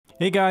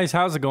Hey guys,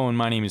 how's it going?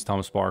 My name is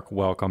Thomas Spark.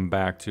 Welcome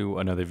back to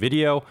another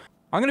video.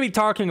 I'm going to be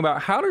talking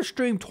about how to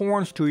stream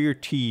torrents to your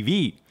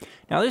TV.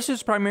 Now this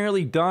is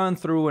primarily done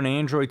through an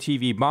Android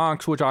TV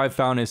box, which I've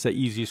found is the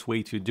easiest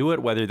way to do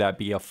it, whether that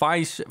be a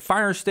Fire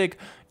Stick,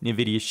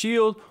 NVIDIA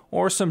Shield,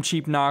 or some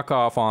cheap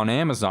knockoff on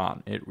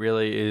Amazon. It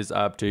really is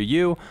up to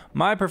you.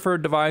 My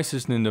preferred device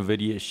is the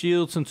NVIDIA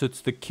Shield since it's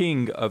the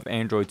king of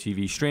Android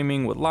TV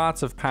streaming with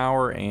lots of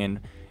power, and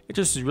it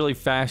just is really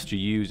fast to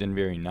use and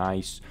very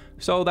nice.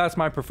 So that's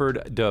my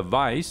preferred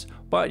device,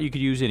 but you could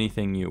use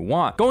anything you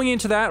want. Going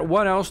into that,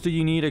 what else do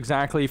you need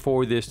exactly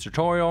for this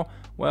tutorial?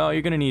 Well,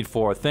 you're gonna need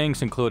 4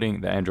 things,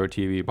 including the Android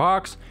TV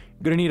box.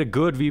 You're gonna need a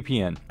good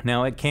VPN.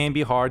 Now, it can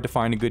be hard to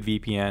find a good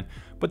VPN,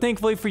 but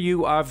thankfully for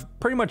you, I've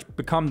pretty much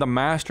become the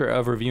master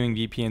of reviewing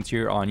VPNs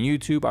here on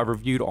YouTube. I've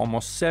reviewed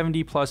almost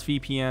 70 plus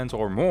VPNs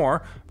or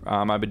more.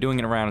 I've been doing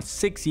it around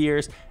 6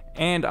 years,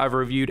 and I've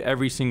reviewed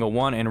every single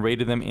one and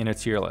rated them in a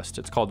tier list.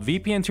 It's called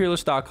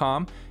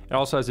vpntierlist.com. It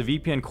also has a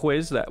VPN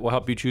quiz that will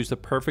help you choose the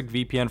perfect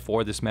VPN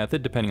for this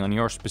method, depending on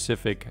your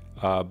specific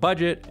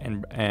budget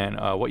and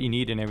what you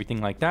need and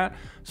everything like that.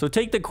 So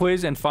take the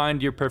quiz and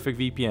find your perfect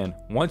VPN.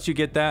 Once you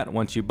get that,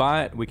 once you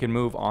buy it, we can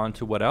move on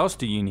to what else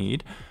do you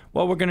need.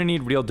 Well, we're gonna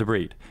need Real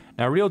Debrid.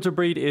 Now, Real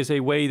Debrid is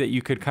a way that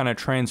you could kind of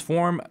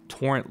transform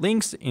torrent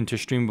links into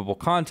streamable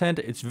content.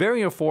 It's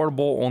very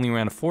affordable, only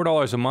around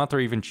 $4 a month or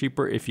even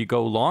cheaper if you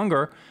go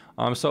longer.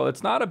 So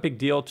it's not a big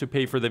deal to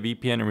pay for the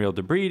VPN and Real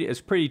Debrid.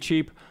 It's pretty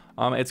cheap.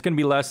 It's gonna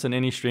be less than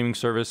any streaming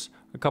service,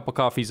 a couple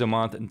coffees a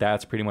month, and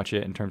that's pretty much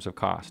it in terms of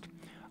cost.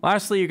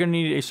 Lastly, you're gonna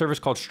need a service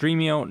called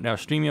Stremio. Now,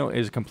 Stremio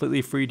is a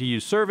completely free to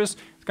use service.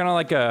 It's kind of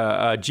like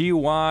a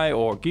GUI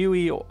or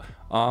GUI,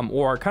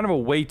 or kind of a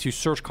way to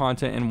search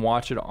content and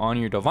watch it on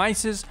your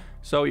devices.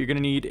 So you're gonna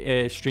need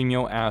a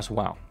Stremio as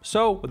well.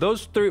 So with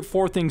those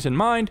 4 things in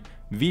mind,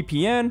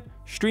 VPN,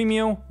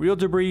 Stremio, Real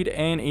Debrid,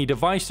 and a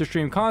device to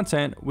stream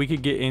content, we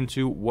could get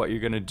into what you're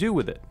gonna do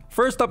with it.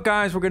 First up,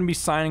 guys, we're gonna be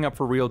signing up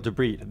for Real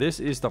Debrid. This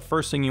is the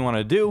first thing you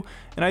wanna do,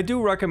 and I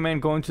do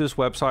recommend going to this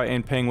website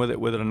and paying with it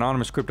with an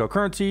anonymous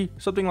cryptocurrency.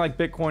 Something like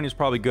Bitcoin is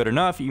probably good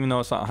enough, even though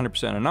it's not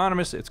 100%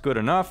 anonymous, it's good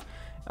enough,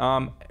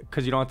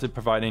 because you don't have to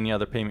provide any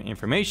other payment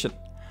information.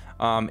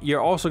 You're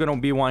also going to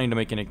be wanting to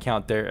make an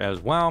account there as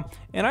well.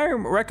 And I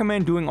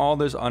recommend doing all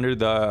this under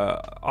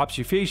the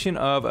obfuscation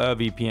of a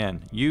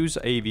VPN. Use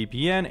a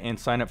VPN and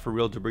sign up for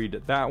Real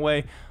Debrid that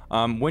way.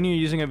 When you're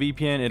using a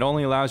VPN, it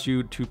only allows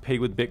you to pay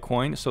with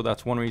Bitcoin. So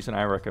that's one reason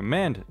I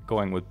recommend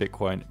going with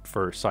Bitcoin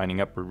for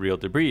signing up for Real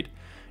Debrid.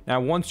 Now,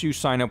 once you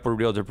sign up for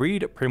Real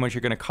Debrid, pretty much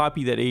you're going to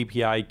copy that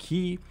API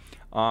key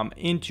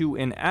into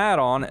an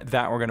add-on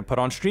that we're going to put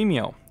on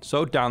Stremio.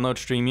 So download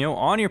Stremio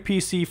on your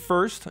PC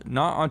first,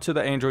 not onto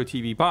the Android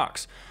TV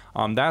box.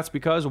 That's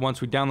because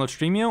once we download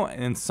Stremio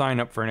and sign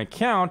up for an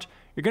account,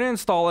 you're going to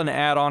install an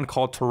add-on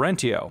called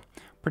Torrentio.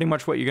 Pretty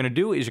much what you're going to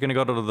do is you're going to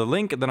go to the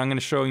link that I'm going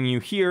to show you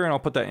here, and I'll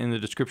put that in the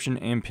description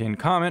and pinned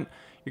comment.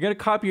 You're going to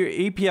copy your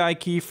API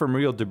key from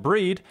Real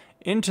Debrid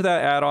into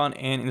that add-on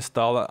and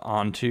install it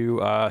onto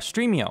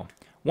Stremio.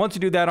 Once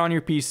you do that on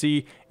your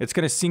PC, it's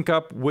going to sync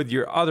up with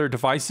your other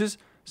devices.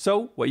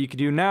 So what you can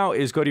do now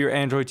is go to your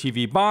Android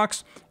TV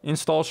box,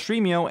 install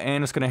Stremio,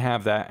 and it's going to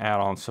have that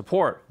add-on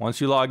support.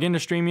 Once you log into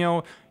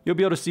Stremio, you'll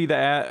be able to see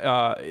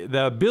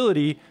the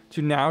ability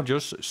to now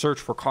just search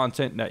for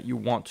content that you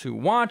want to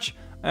watch.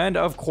 And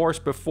of course,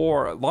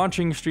 before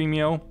launching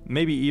Stremio,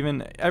 maybe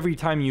even every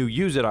time you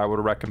use it, I would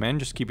recommend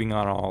just keeping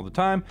on all the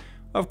time.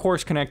 Of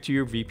course, connect to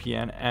your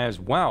VPN as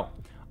well.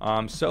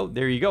 So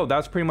there you go.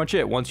 That's pretty much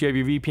it. Once you have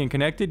your VPN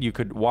connected, you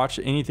could watch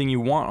anything you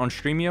want on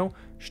Stremio,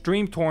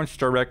 stream torrents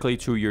directly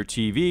to your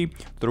TV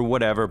through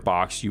whatever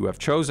box you have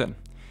chosen.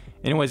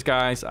 Anyways,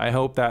 guys, I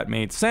hope that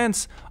made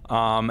sense.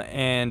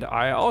 And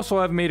I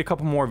also have made a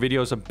couple more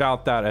videos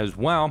about that as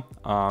well.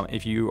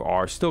 If you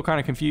are still kind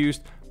of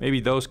confused,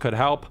 maybe those could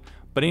help.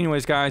 But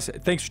anyways, guys,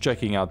 thanks for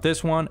checking out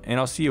this one, and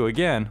I'll see you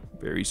again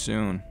very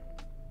soon.